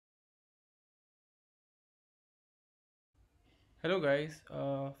Hello guys,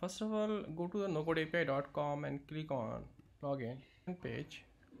 first of all go to the nocodeapi.com and click on login page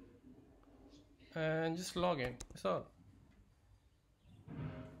and just log in. That's all.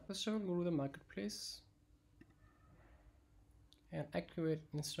 First of all go to the marketplace and activate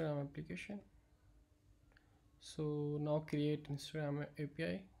Instagram application. So now create Instagram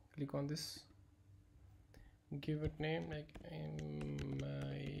API, click on this, give it name like in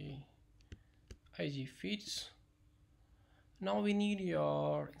my IG feeds. Now we need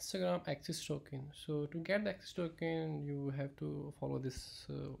your Instagram access token. So to get the access token you have to follow this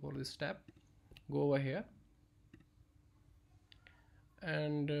step. Go over here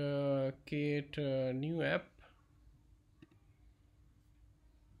and create a new app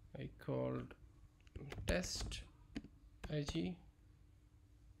I called test IG.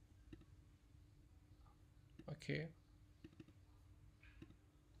 Okay,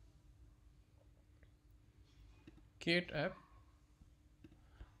 create app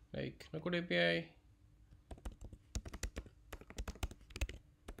like Nocode API,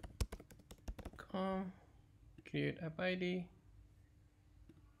 create app ID,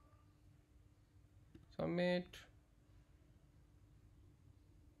 submit.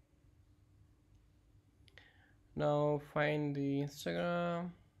 Now find the Instagram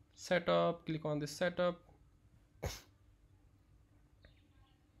setup, click on this setup,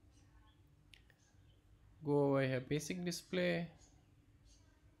 go over here basic display,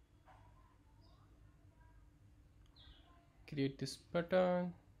 create this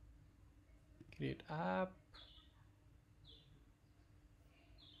button, create app,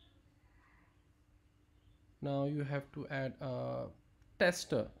 now you have to add a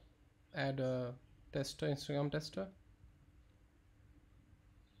tester, add a tester, Instagram tester.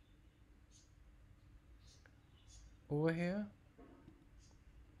 Over here,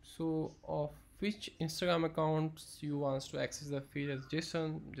 so of which Instagram accounts you want to access the feed as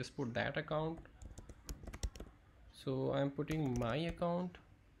JSON, just put that account. So I'm putting my account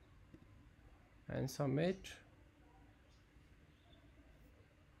and submit.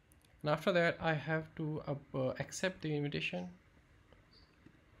 And after that I have to accept the invitation.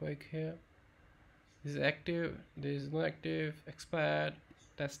 Click here, this is active, there is no active, expired,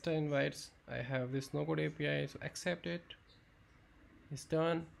 tester invites. I have this no code API, so accept it. It's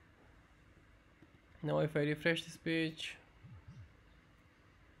done. Now if I refresh this page,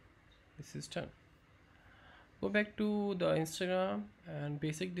 this is done. Go back to the Instagram and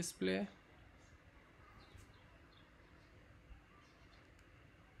basic display,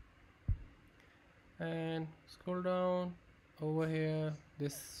 and scroll down. Over here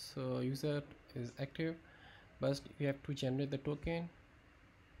this user is active, but you have to generate the token.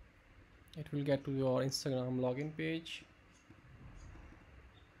 It will get to your Instagram login page.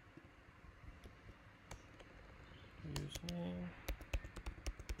 Username,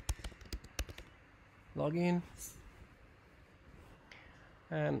 login,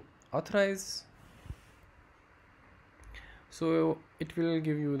 and authorize. So it will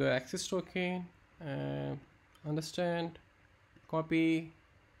give you the access token, understand, copy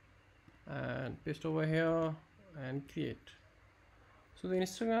and paste over here and create. So the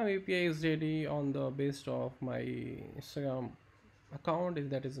Instagram API is ready on the based of my Instagram account,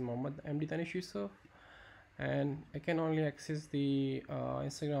 that is Mohammed MD Tanish Yusuf, and I can only access the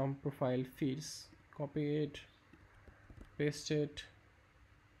Instagram profile feeds. Copy it, paste it.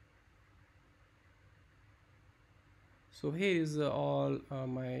 So here is all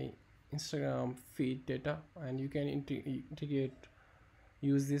my Instagram feed data, and you can integrate,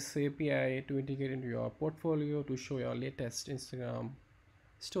 use this API to integrate into your portfolio to show your latest Instagram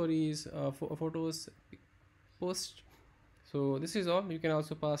stories, photos, post. So this is all. You can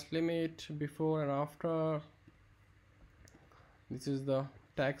also pass limit before and after. This is the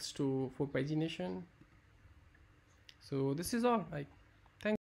text to for pagination. So this is all.